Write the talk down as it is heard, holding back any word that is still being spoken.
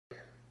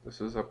This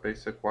is a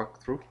basic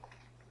walkthrough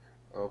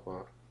of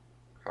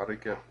how to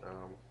get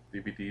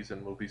DVDs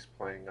and movies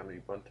playing on the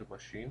Ubuntu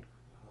machine.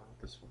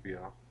 This will be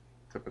a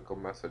typical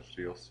message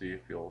that you'll see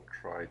if you'll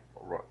try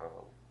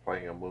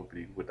playing a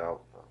movie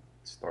without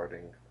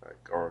starting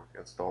or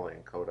installing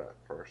Kodak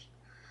first.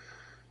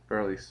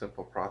 Fairly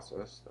simple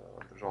process.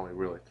 There's only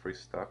really 3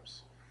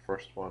 steps.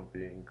 First one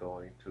being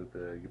going to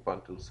the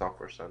Ubuntu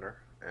Software Center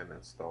and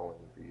installing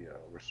the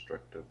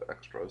restricted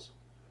extras,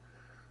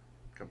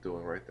 like I'm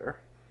doing right there.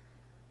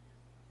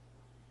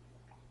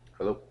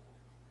 Hello.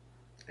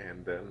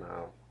 And then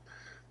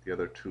the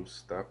other 2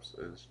 steps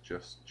is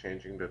just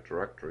changing the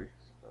directory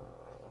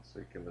so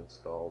you can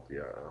install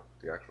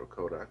the actual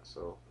codec.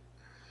 So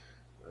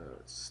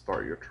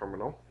start your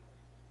terminal,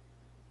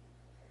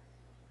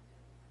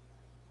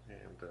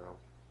 and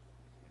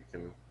you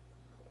can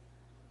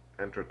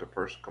enter the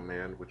first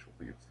command, which will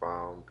be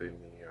found in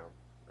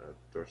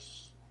the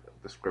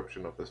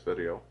description of this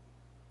video,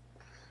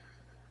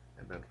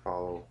 and then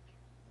followed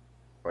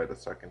by the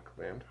second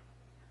command.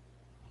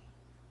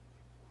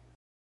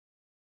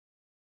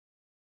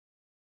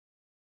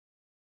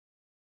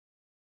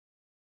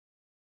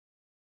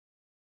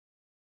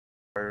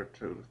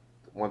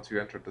 Once you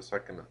enter the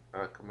second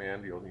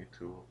command, you'll need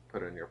to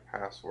put in your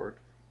password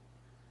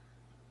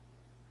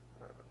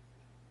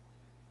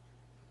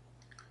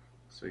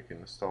so you can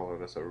install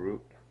it as a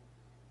root.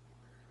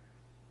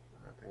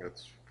 I think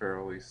it's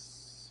fairly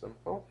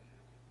simple.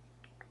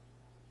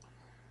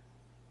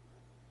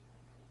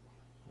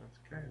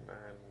 Okay,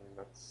 and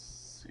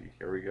let's see,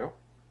 here we go.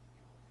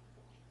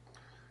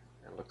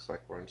 It looks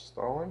like we're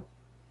installing.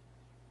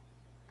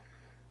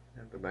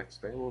 And the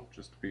next thing will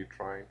just be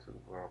trying to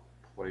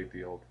play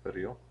the old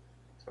video.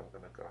 So I'm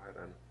going to go ahead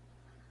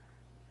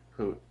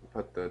and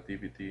put the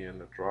DVD in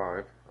the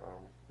drive.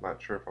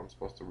 Not sure if I'm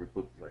supposed to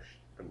reboot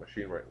the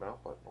machine right now,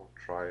 but we'll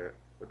try it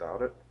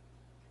without it.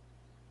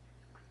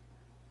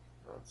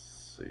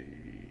 Let's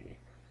see.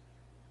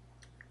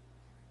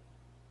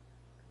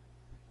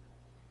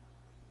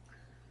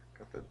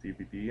 Got the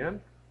DVD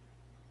in.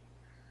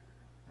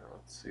 Now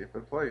let's see if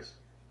it plays.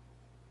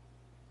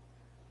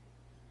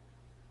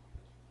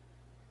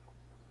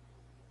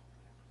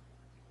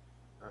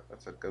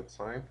 That's a good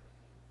sign.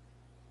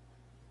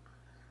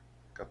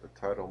 Got the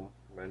title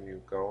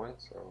menu going,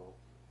 so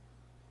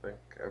I think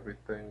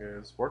everything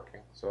is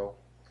working. So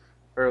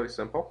fairly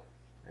simple.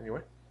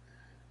 Anyway,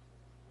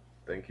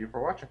 thank you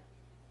for watching.